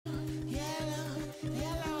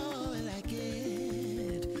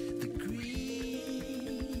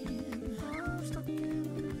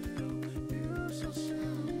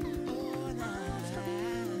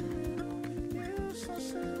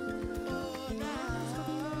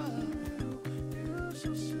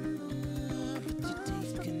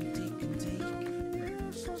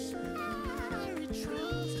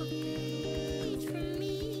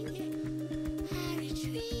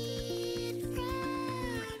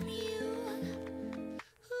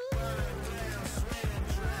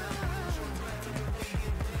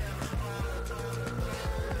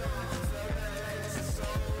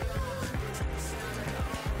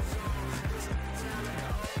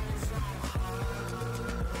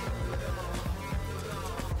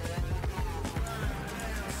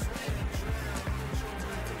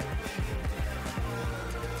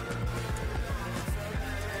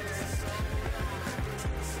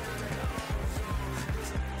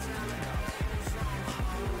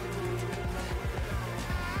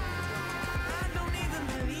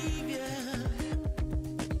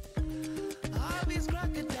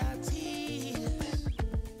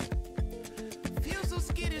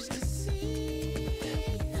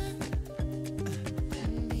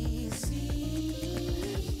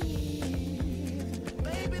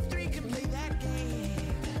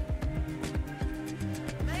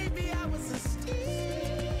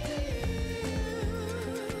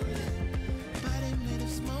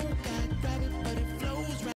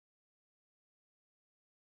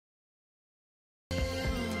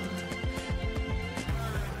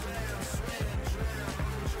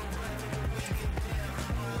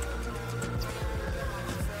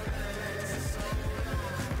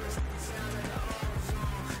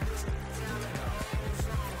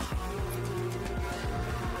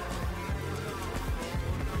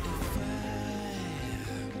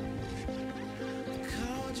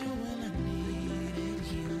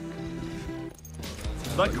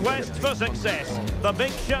The quest for success, the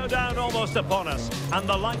big showdown almost upon us, and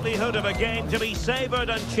the likelihood of a game to be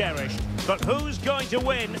savoured and cherished. But who's going to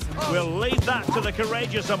win? We'll leave that to the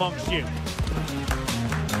courageous amongst you.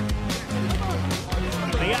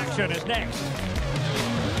 The action is next.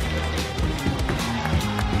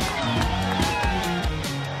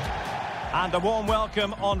 And a warm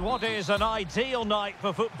welcome on what is an ideal night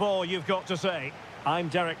for football, you've got to say. I'm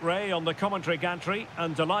Derek Ray on the commentary gantry,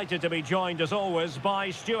 and delighted to be joined as always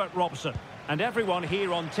by Stuart Robson. And everyone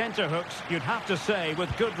here on tenterhooks, you'd have to say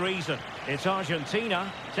with good reason. It's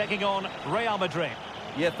Argentina taking on Real Madrid.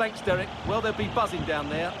 Yeah, thanks, Derek. Well, they'll be buzzing down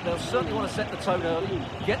there. They'll certainly want to set the tone early,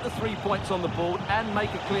 get the 3 points on the board, and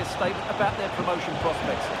make a clear statement about their promotion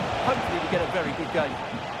prospects. Hopefully we get a very good game.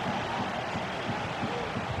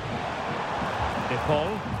 De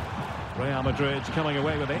Paul. Real Madrid's coming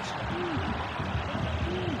away with it.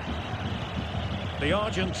 The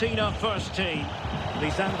Argentina first team.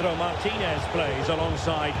 Lisandro Martinez plays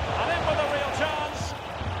alongside. And in with a real chance.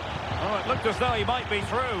 Oh, it looked as though he might be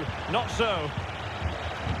through. Not so.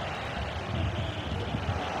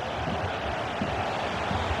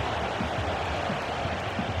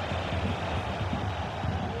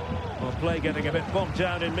 Well, play getting a bit bogged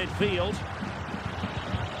down in midfield.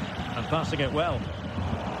 And passing it well.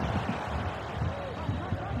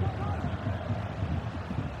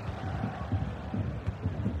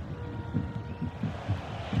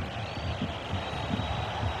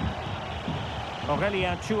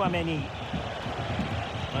 Aurelien Tchouameni.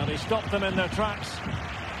 Well, he stopped them in their tracks.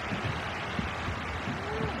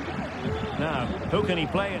 Now, who can he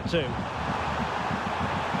play it to? Good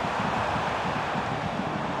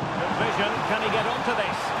vision. Can he get onto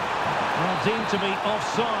this? Well, deemed to be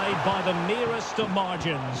offside by the merest of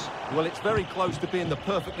margins. Well, it's very close to being the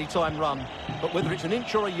perfectly timed run, but whether it's an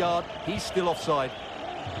inch or a yard, he's still offside.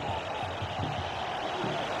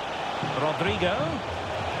 Rodrigo.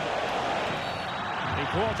 He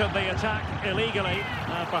thwarted the attack illegally,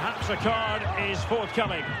 and perhaps a card is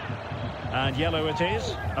forthcoming. And yellow it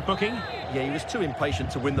is, a booking. Yeah, he was too impatient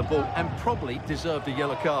to win the ball and probably deserved a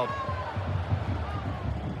yellow card.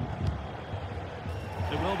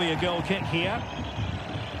 There will be a goal kick here.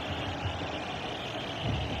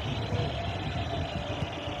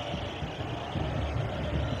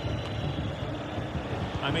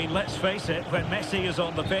 I mean, let's face it, when Messi is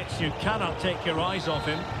on the pitch, you cannot take your eyes off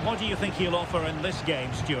him. What do you think he'll offer in this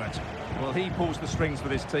game, Stuart? Well, he pulls the strings for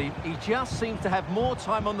this team. He just seems to have more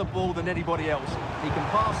time on the ball than anybody else. He can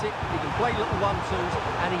pass it, he can play little 1-2s,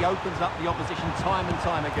 and he opens up the opposition time and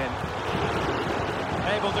time again.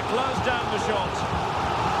 Able to close down the shot.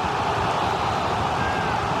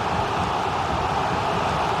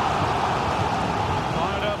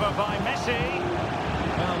 Fired over by Messi.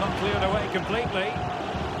 Well, not cleared away completely.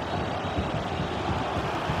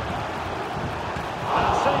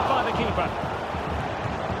 Saved by the keeper.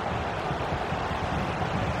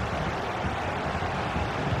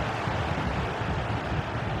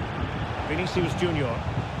 Vinicius Junior.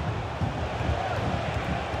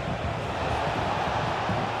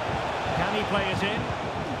 play it in.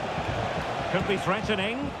 Could be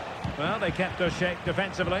threatening. Well, they kept their shape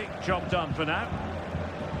defensively. Job done for now.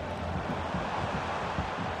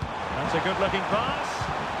 That's a good-looking pass.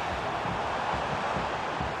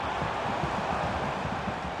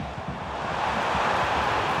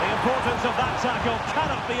 The importance of that tackle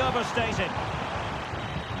cannot be overstated.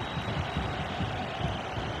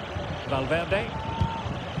 Valverde.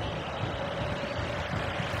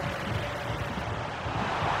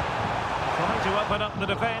 Trying to open up the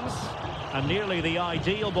defence. And nearly the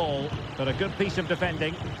ideal ball, but a good piece of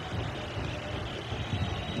defending.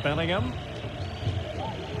 Bellingham.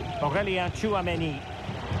 Aurélien Tchouameni.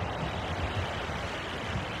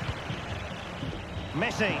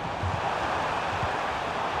 Messi.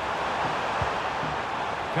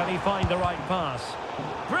 Can he find the right pass?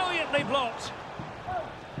 Brilliantly blocked.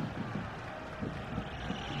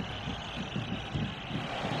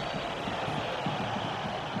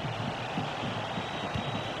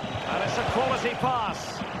 And it's a quality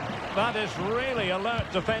pass. That is really alert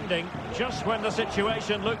defending, just when the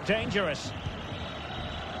situation looked dangerous.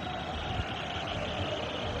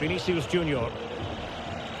 Vinicius Junior.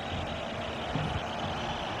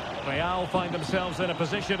 Real find themselves in a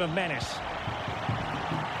position of menace.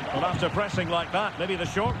 Well, after pressing like that, maybe the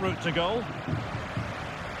short route to goal.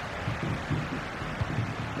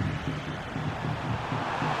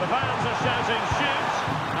 The fans are shouting shoot,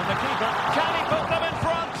 and the keeper, can he put them in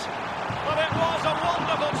front? But it was a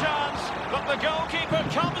wonderful chance, but the goalkeeper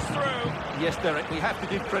comes through. Yes, Derek, we have to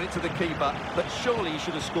give credit to the keeper, but surely he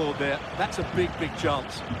should have scored there. That's a big, big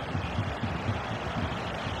chance.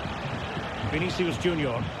 Vinicius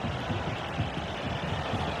Junior.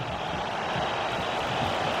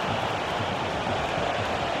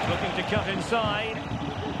 Looking to cut inside.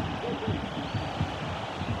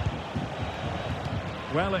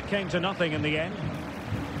 Well, it came to nothing in the end.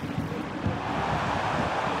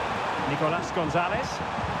 Nicolas Gonzalez.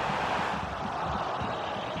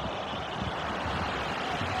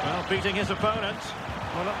 Well, beating his opponent.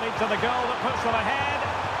 Will it lead to the goal that puts them ahead?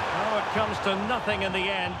 Oh, it comes to nothing in the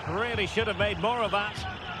end. Really should have made more of that.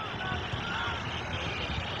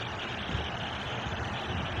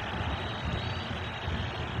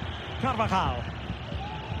 Carvajal.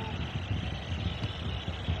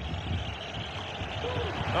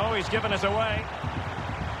 Oh, he's given us away.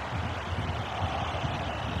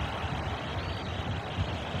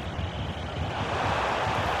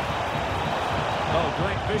 Oh,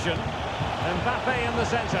 great vision. Mbappe in the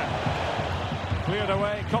centre. Cleared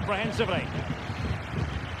away comprehensively.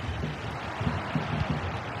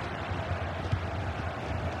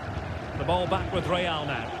 The ball back with Real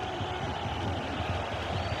now.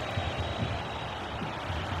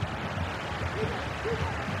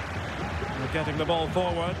 We're getting the ball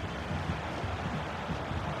forward.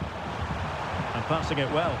 And passing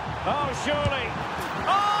it well. Oh, surely.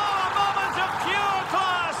 Oh, a moment of pure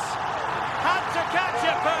class. Had to catch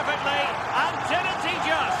it perfectly. And didn't he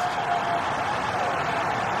just?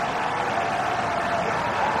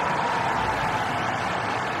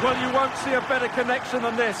 Well, you won't see a better connection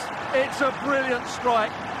than this. It's a brilliant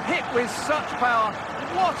strike. Hit with such power.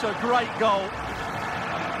 What a great goal.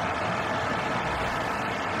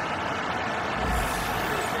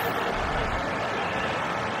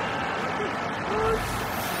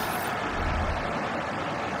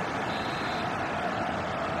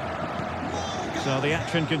 So the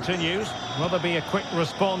action continues. Will there be a quick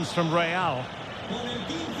response from Real?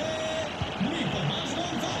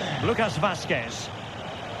 Lucas Vázquez.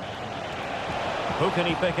 Who can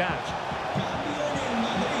he pick out?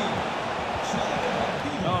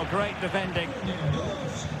 Oh, great defending.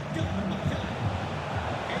 This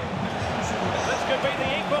could be the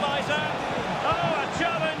equaliser. Oh, a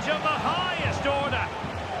challenge of the highest order.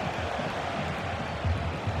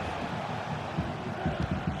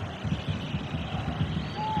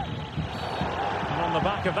 And on the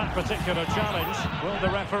back of that particular challenge, will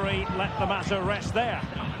the referee let the matter rest there?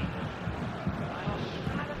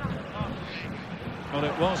 Well,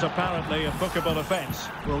 it was apparently a bookable offence.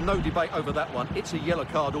 Well, no debate over that one. It's a yellow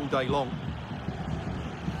card all day long.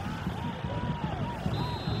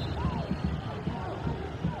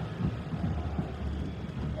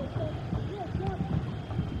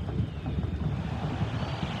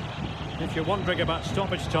 If you're wondering about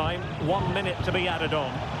stoppage time, 1 minute to be added on.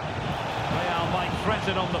 Real might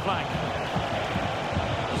threaten on the flank.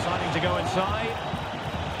 Deciding to go inside.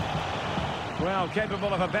 Well,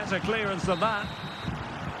 capable of a better clearance than that.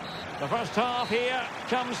 The first half here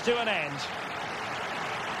comes to an end.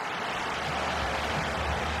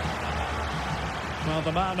 Well,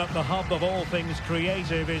 the man at the hub of all things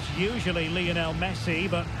creative is usually Lionel Messi,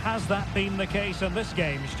 but has that been the case in this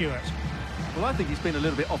game, Stuart? Well, I think he's been a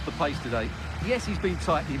little bit off the pace today. Yes, he's been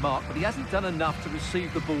tightly marked, but he hasn't done enough to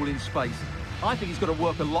receive the ball in space. I think he's got to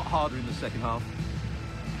work a lot harder in the second half.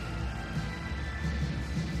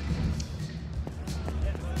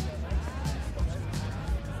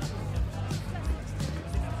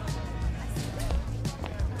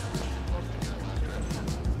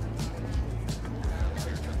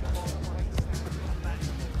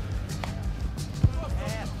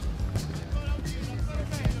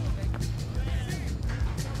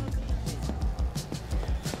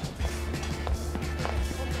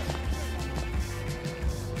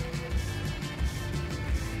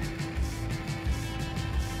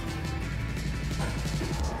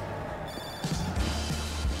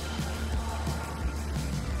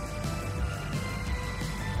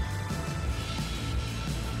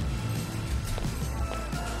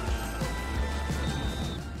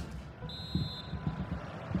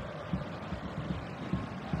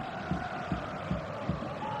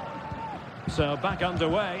 So back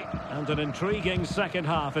underway, and an intriguing second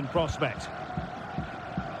half in prospect.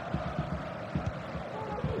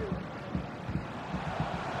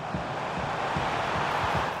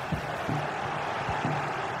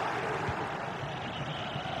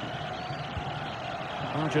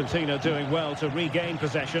 Argentina doing well to regain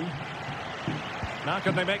possession. Now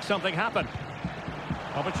can they make something happen?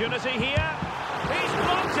 Opportunity here. He's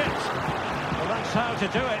blocked it. Well, that's how to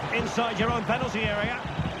do it inside your own penalty area.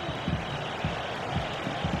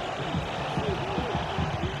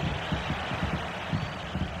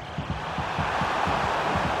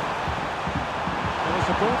 The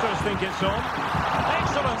supporters think it's on.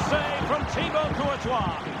 Excellent save from Thibaut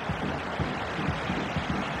Courtois.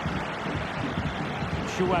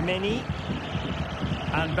 Chouameni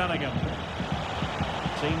and Bellingham.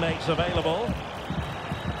 Teammates available.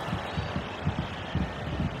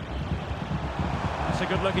 That's a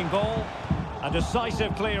good-looking ball. A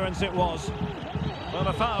decisive clearance it was. Well,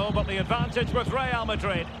 a foul, but the advantage with Real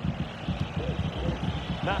Madrid.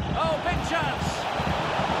 Now, oh, big chance!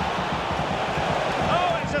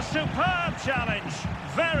 Oh, it's a superb challenge.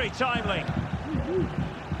 Very timely.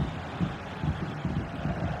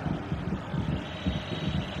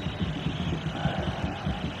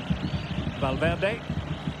 Valverde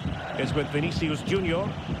is with Vinicius Junior.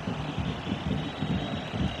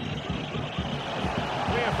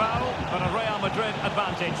 Clear foul, but a Real Madrid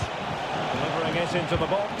advantage. Delivering it into the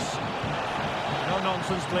box. No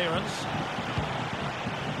nonsense clearance.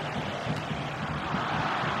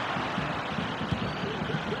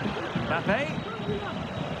 Mbappe.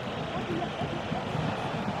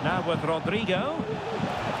 Now with Rodrigo.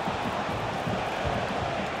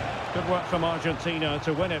 Good work from Argentina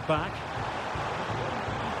to win it back.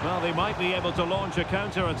 Well, they might be able to launch a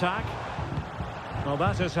counter-attack. Well,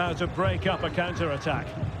 that is how to break up a counter-attack.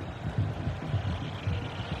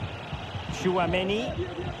 Chouameni.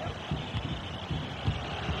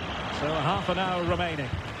 So half an hour remaining.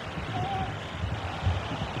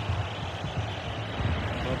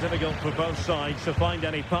 Well, difficult for both sides to find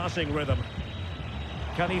any passing rhythm.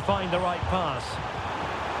 Can he find the right pass?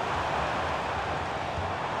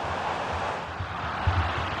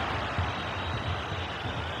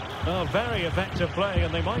 Oh, very effective play,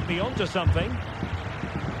 and they might be onto something.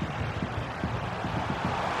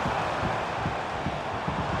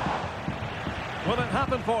 Will it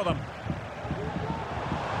happen for them?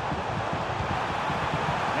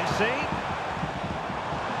 Messi.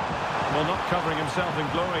 Well, not covering himself in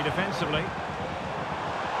glory defensively.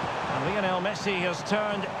 And Lionel Messi has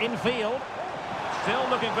turned infield. Still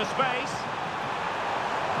looking for space.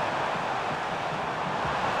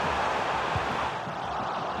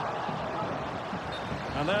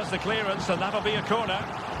 And there's the clearance, and that'll be a corner.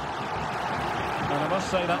 And I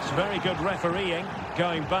must say that's very good refereeing,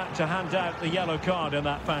 going back to hand out the yellow card in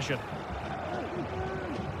that fashion.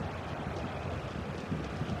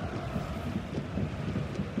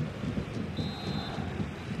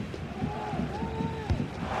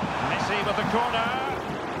 Messi with the corner.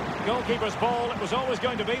 Goalkeeper's ball, it was always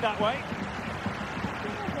going to be that way.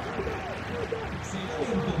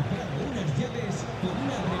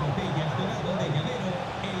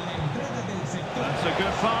 That's a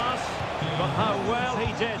good pass, but how well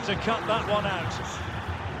he did to cut that one out.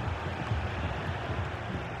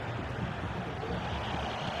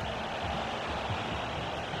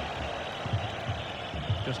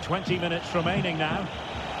 Just 20 minutes remaining now.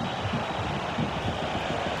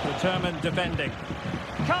 Determined defending.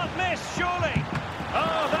 Can't miss, surely!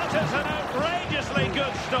 Oh, that is an outrageously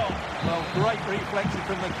good stop. Well, great reflexes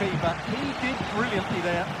from the keeper. He did brilliantly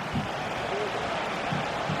there.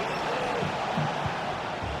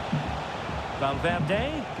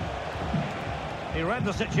 Valverde. He read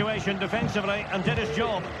the situation defensively and did his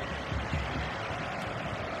job.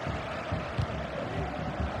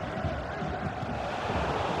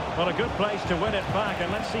 What a good place to win it back,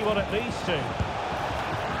 and let's see what it leads to.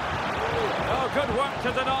 Oh, good work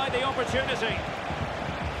to deny the opportunity.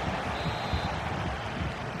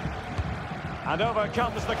 And over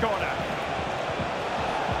comes the corner.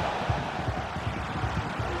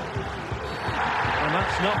 And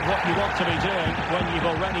that's not what you want to be doing when you've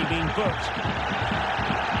already been booked.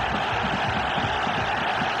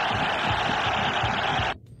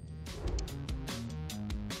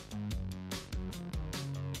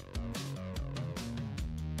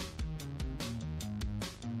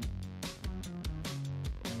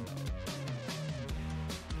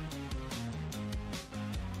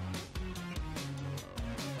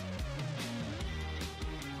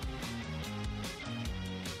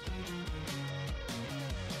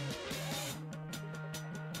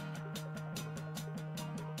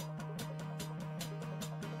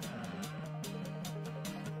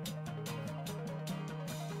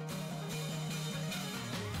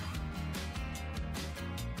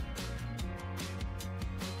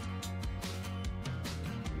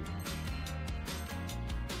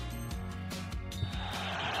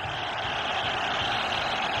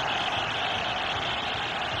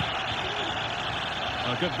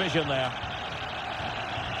 Oh, good vision there.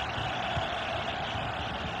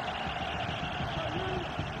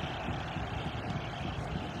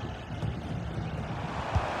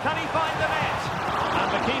 Can he find the net?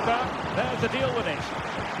 And the keeper, there's the deal with it.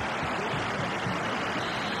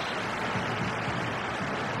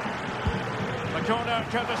 The corner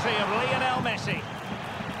courtesy of Lionel Messi.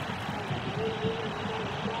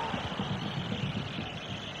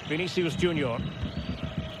 Vinicius Junior.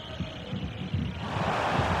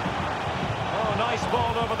 Oh, nice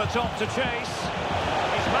ball over the top to chase.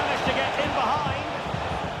 He's managed to get in behind.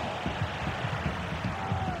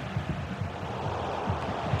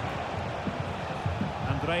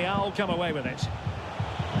 And Real come away with it.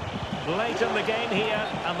 Late in the game here,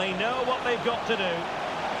 and they know what they've got to do.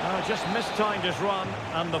 Oh, just mistimed his run,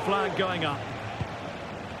 and the flag going up.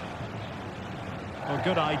 A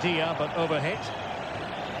good idea, but overhit.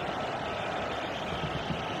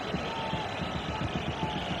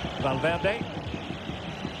 Valverde.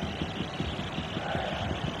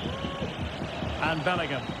 And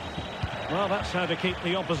Bellingham. Well, that's how to keep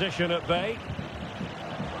the opposition at bay.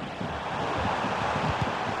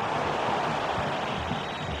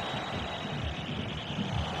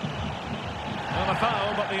 Not a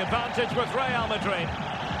foul, but the advantage with Real Madrid.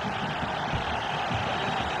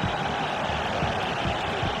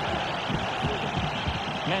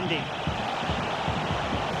 Mendy.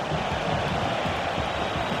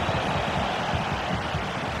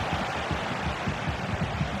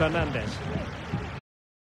 Fernandes.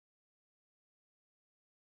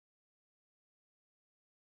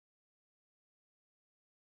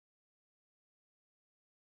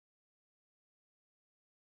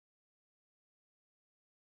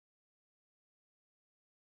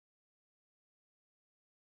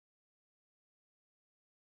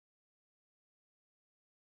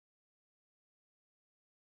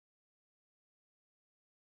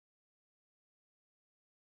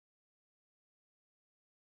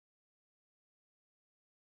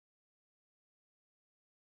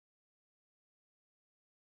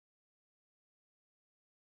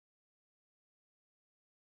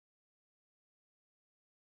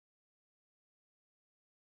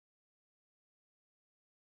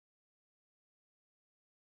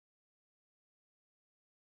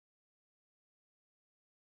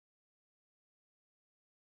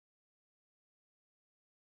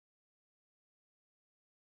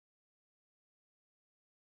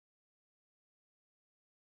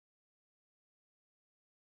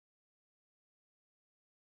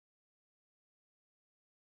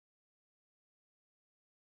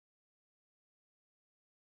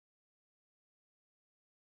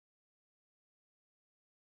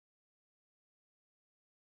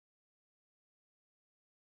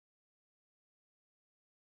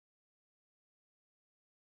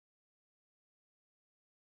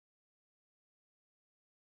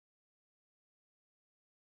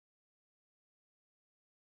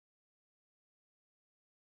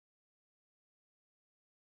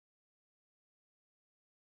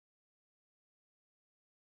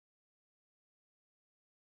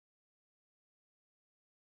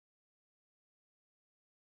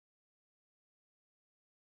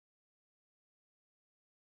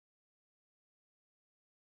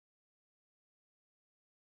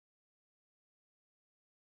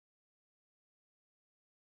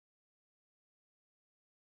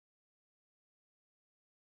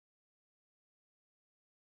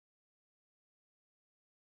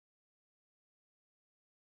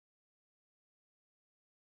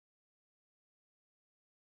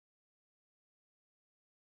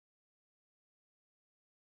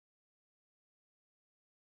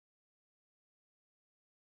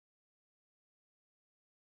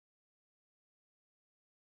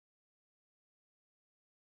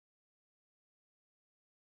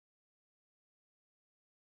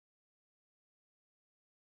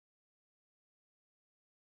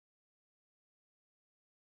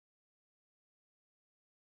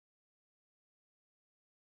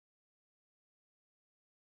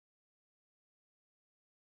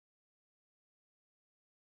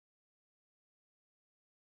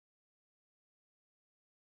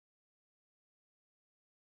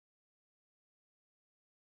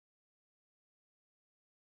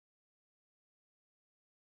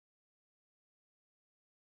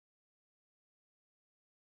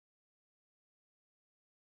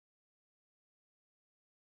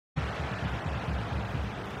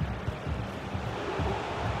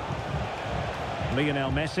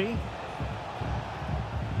 Lionel Messi.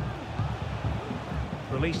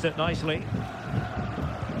 Released it nicely.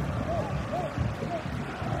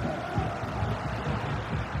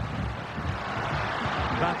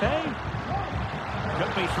 Mbappe.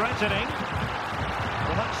 Could be threatening.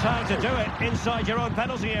 Well, that's how to do it inside your own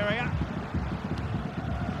penalty area.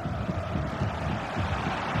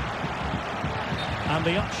 And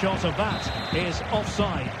the upshot of that is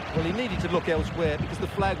offside. Well, he needed to look elsewhere because the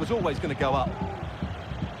flag was always going to go up.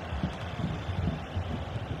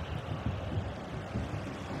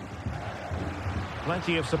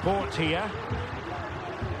 Plenty of support here.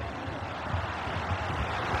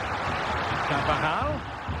 Carvajal.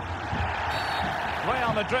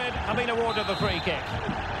 Real Madrid have been awarded the free kick.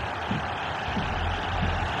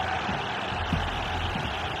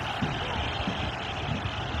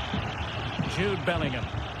 Jude Bellingham.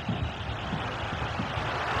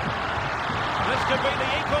 This could be the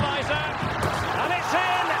equaliser. And it's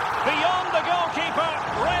in! Beyond the goalkeeper.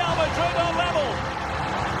 Real Madrid are level.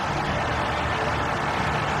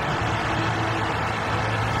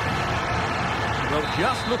 Well,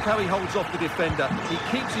 just look how he holds off the defender. He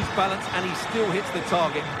keeps his balance and he still hits the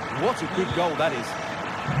target. What a good goal that is.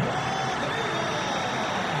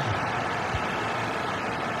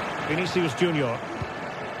 Vinicius Junior.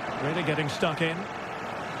 Really getting stuck in.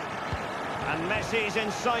 And Messi's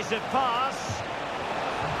incisive pass.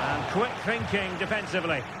 And quick thinking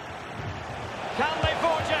defensively. Can they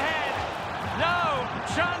forge ahead? No!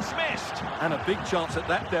 Chance missed! And a big chance at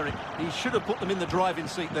that, Derek. He should have put them in the driving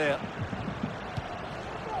seat there.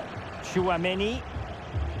 Chouameni.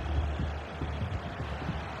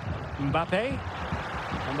 Mbappe.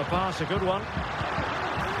 On the pass, a good one.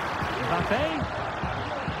 Mbappe.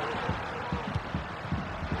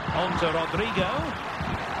 On to Rodrigo.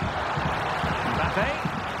 Mbappe.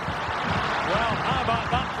 Well, how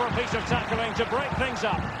about that for a piece of tackling to break things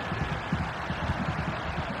up?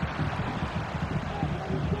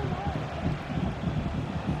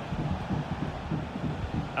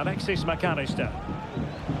 Alexis McAllister.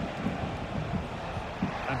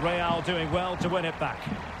 And Real doing well to win it back.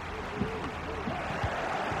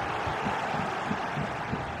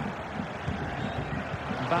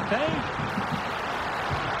 Mbappe.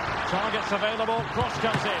 Targets available, cross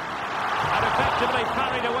comes in. And effectively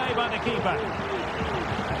parried away by the keeper.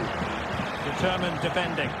 Determined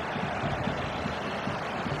defending.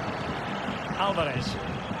 Alvarez.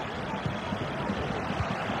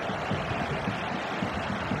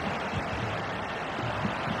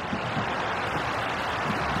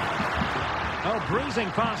 Oh,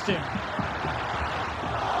 breezing past him.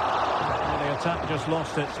 Well, the attack just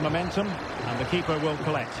lost its momentum, and the keeper will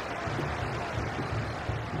collect.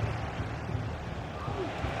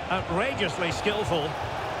 Outrageously skillful.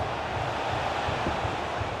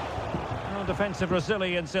 Well, defensive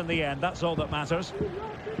resilience in the end, that's all that matters.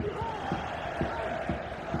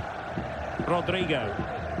 Rodrigo.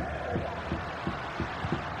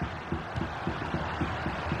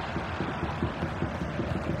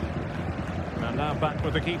 And now back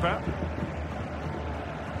with the keeper.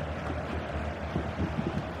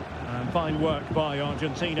 And fine work by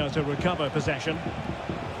Argentina to recover possession.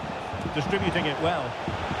 Distributing it well.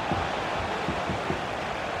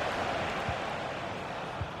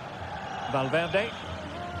 Valverde.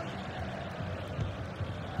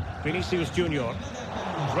 Vinicius Junior.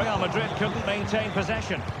 Real Madrid couldn't maintain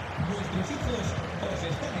possession.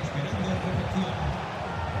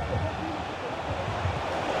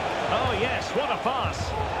 Oh yes, what a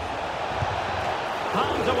pass.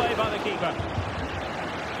 Palmed away by the keeper.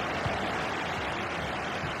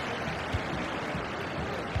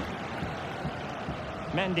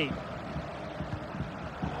 Mendy.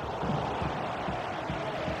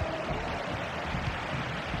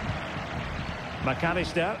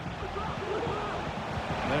 McAllister.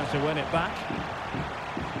 There to win it back.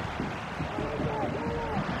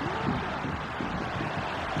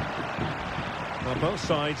 Well, both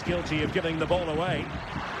sides guilty of giving the ball away.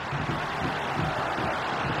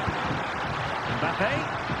 Mbappe.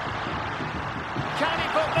 Can he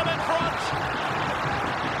put them in front?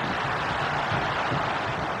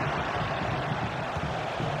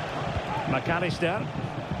 McAllister.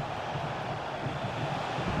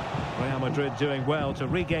 Real Madrid doing well to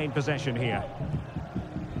regain possession here.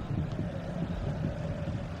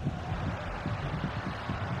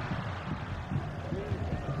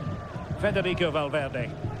 Federico Valverde.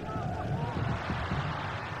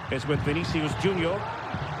 It's with Vinicius Junior.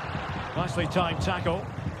 Nicely timed tackle.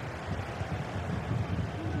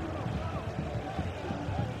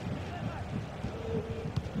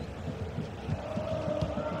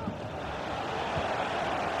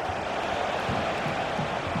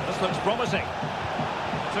 looks promising.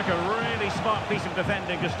 Took a really smart piece of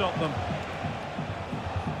defending to stop them.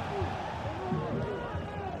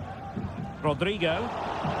 Rodrigo.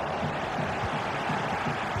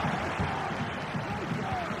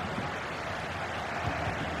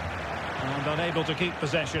 And unable to keep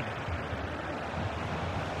possession.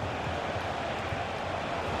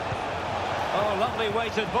 Oh, lovely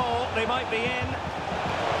weighted ball. They might be in.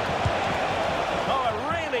 Oh, a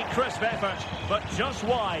really crisp effort, but just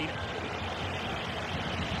wide.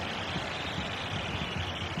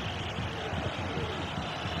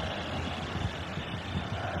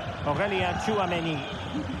 Aurélien Tchouaméni.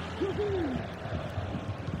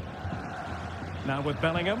 Now with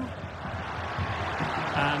Bellingham.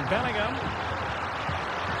 And Bellingham.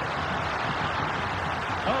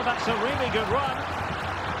 Oh, that's a really good run.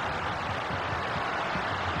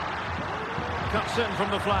 Cuts in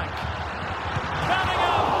from the flank.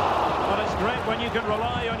 Bellingham! Well, it's great when you can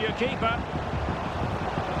rely on your keeper.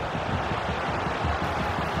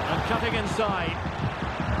 And cutting inside.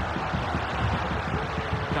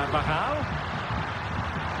 Carvajal.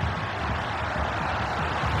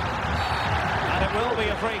 And it will be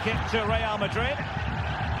a free kick to Real Madrid.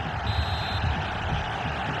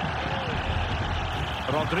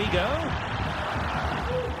 Rodrigo.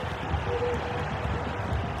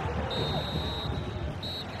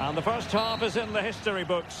 And the first half is in the history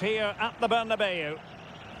books here at the Bernabeu.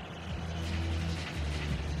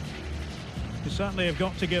 You certainly have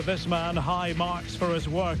got to give this man high marks for his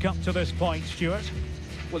work up to this point, Stuart.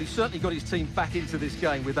 Well, he certainly got his team back into this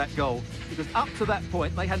game with that goal, because up to that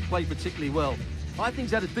point, they hadn't played particularly well. I think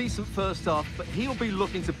he's had a decent first half, but he'll be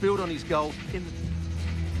looking to build on his goal in the...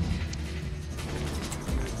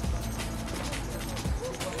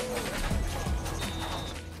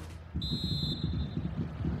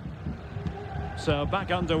 So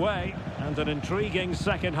back underway, and an intriguing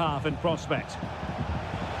second half in prospect.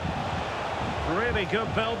 Really good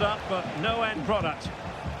build-up, but no end product.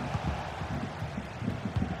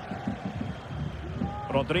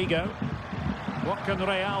 Rodrigo. What can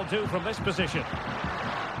Real do from this position?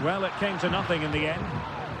 Well, it came to nothing in the end.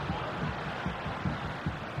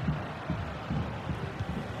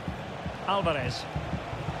 Alvarez.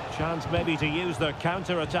 Chance maybe to use their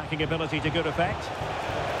counter-attacking ability to good effect.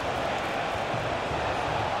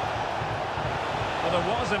 Well, there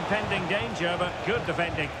was impending danger, but good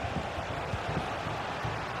defending.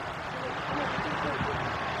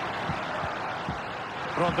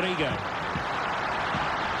 Rodrigo.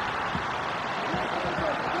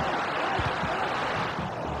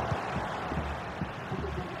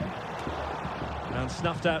 And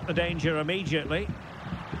snuffed out the danger immediately.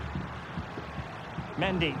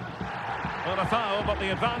 Mendy. Not a foul, but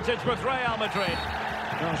the advantage with Real Madrid.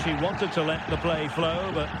 Well, she wanted to let the play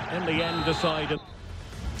flow, but in the end decided...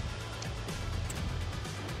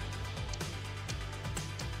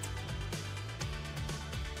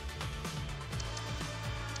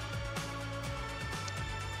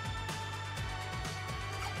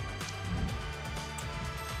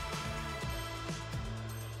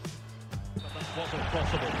 wasn't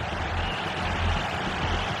possible.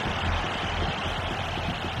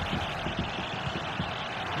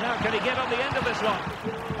 Now can he get on the end of this one?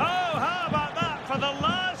 Oh, how about that for the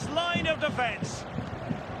last line of defence?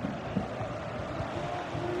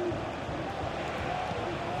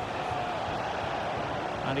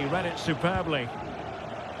 And he read it superbly.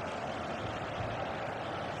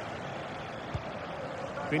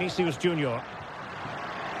 Vinicius Junior.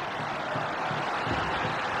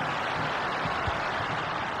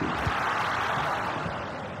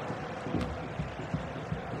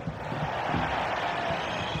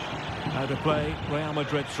 How to play Real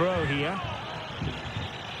Madrid throw here.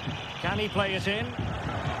 Can he play it in?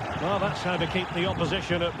 Well, that's how to keep the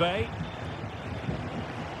opposition at bay.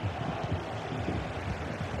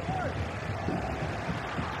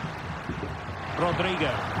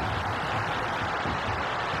 Rodrigo.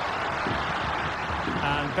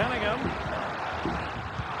 And Bellingham.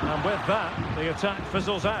 And with that, the attack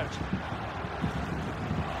fizzles out.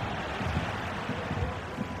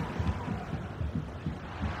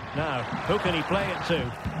 Now, who can he play it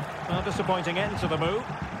to? A disappointing end to the move.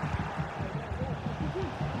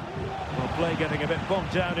 Well, play getting a bit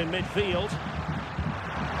bogged down in midfield.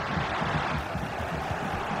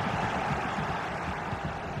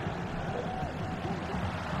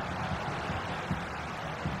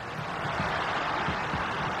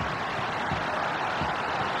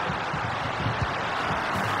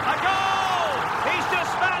 A goal! He's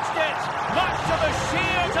dispatched it, much to the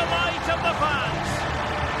sheer delight of the fans.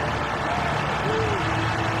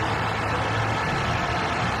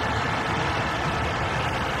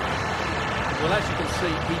 Well, as you can see,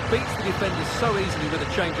 he beats the defenders so easily with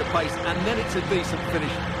a change of pace, and then it's a decent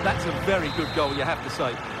finish. That's a very good goal, you have to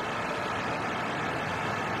say.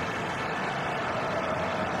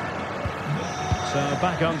 So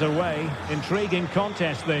back underway. Intriguing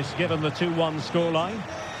contest this, given the 2-1 scoreline.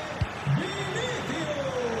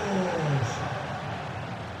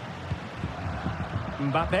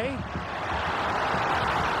 Mbappe.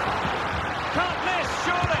 Can't miss,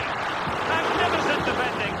 surely. Magnificent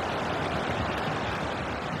defending.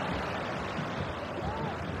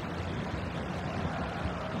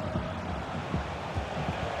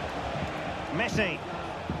 Messi.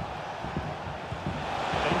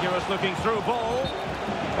 Dangerous looking through ball.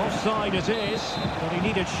 Offside it is, but he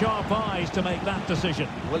needed sharp eyes to make that decision.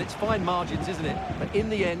 Well, it's fine margins, isn't it? But in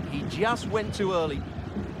the end, he just went too early.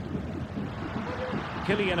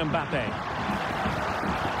 Kylian Mbappe.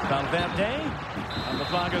 Valverde. And the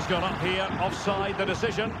flag has gone up here. Offside the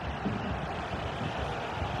decision.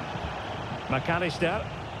 McAllister.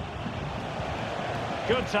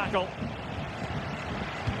 Good tackle.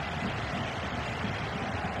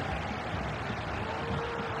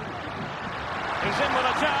 He's in with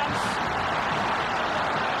a chance.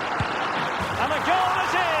 And a goal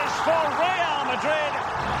it is for Real Madrid.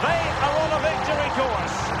 They are on a victory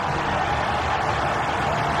course.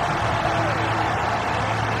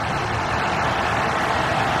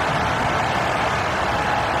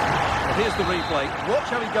 Here's the replay. Watch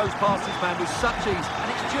how he goes past his man with such ease,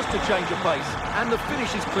 and it's just a change of pace. And the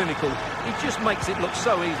finish is clinical. He just makes it look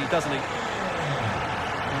so easy, doesn't he?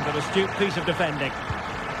 And an astute piece of defending.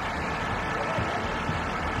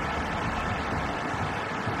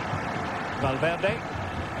 Valverde.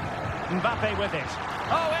 Mbappe with it.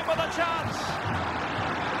 Oh, in with a chance.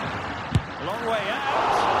 Long way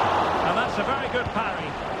out. And that's a very good parry.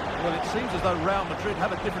 Well, it seems as though Real Madrid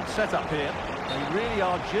have a different setup here. They really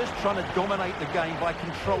are just trying to dominate the game by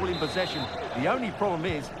controlling possession. The only problem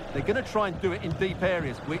is they're going to try and do it in deep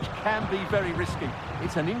areas, which can be very risky.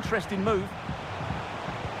 It's an interesting move.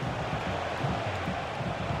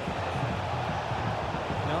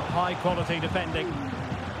 Not high-quality defending.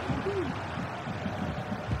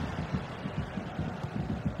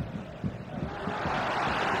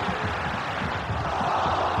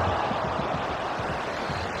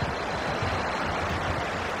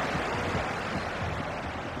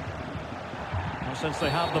 Since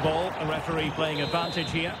they have the ball, the referee playing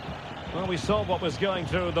advantage here. Well, we saw what was going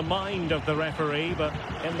through the mind of the referee, but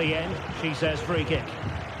in the end, she says free kick.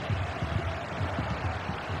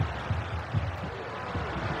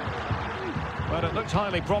 Well, it looked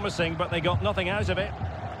highly promising, but they got nothing out of it.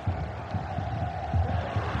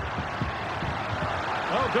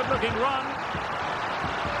 Oh, good-looking run.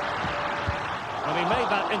 Well, he made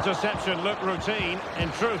that interception look routine.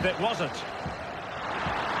 In truth, it wasn't.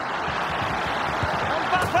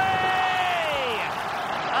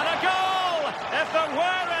 If there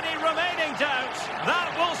were any remaining doubts,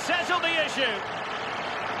 that will settle the issue.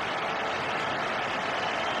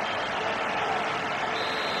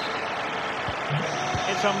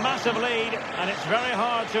 It's a massive lead, and it's very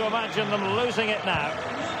hard to imagine them losing it now.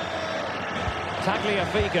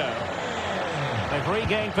 Tagliafico. They've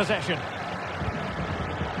regained possession.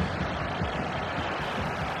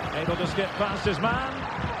 Able to skip past his man.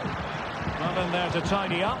 Not in there to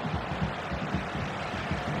tidy up.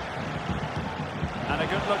 And a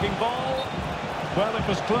good-looking ball. Well, it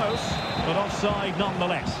was close, but offside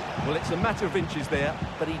nonetheless. Well, it's a matter of inches there,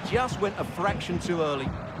 but he just went a fraction too early.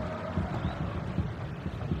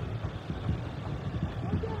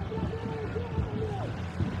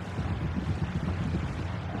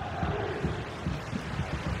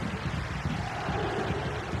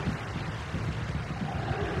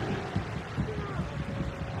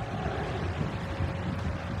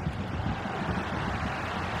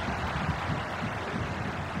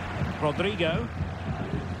 Rodrigo.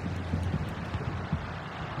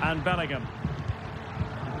 And Bellingham.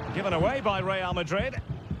 Given away by Real Madrid.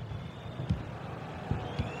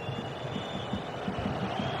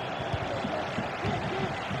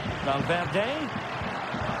 Valverde.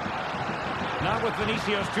 Now with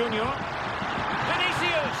Vinicius Junior.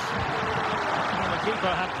 Vinicius! Well, the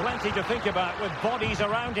keeper had plenty to think about with bodies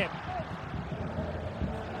around him.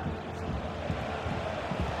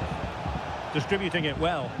 Distributing it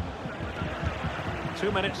well.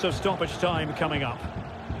 2 minutes of stoppage time coming up.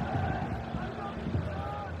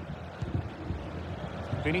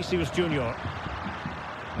 Vinicius Junior.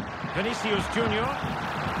 Vinicius Junior.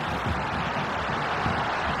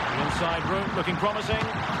 The inside route looking promising.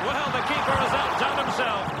 Well, the keeper has outdone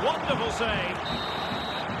himself. Wonderful save.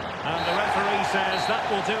 And the referee says that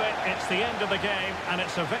will do it. It's the end of the game, and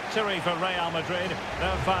it's a victory for Real Madrid.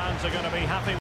 Their fans are going to be happy.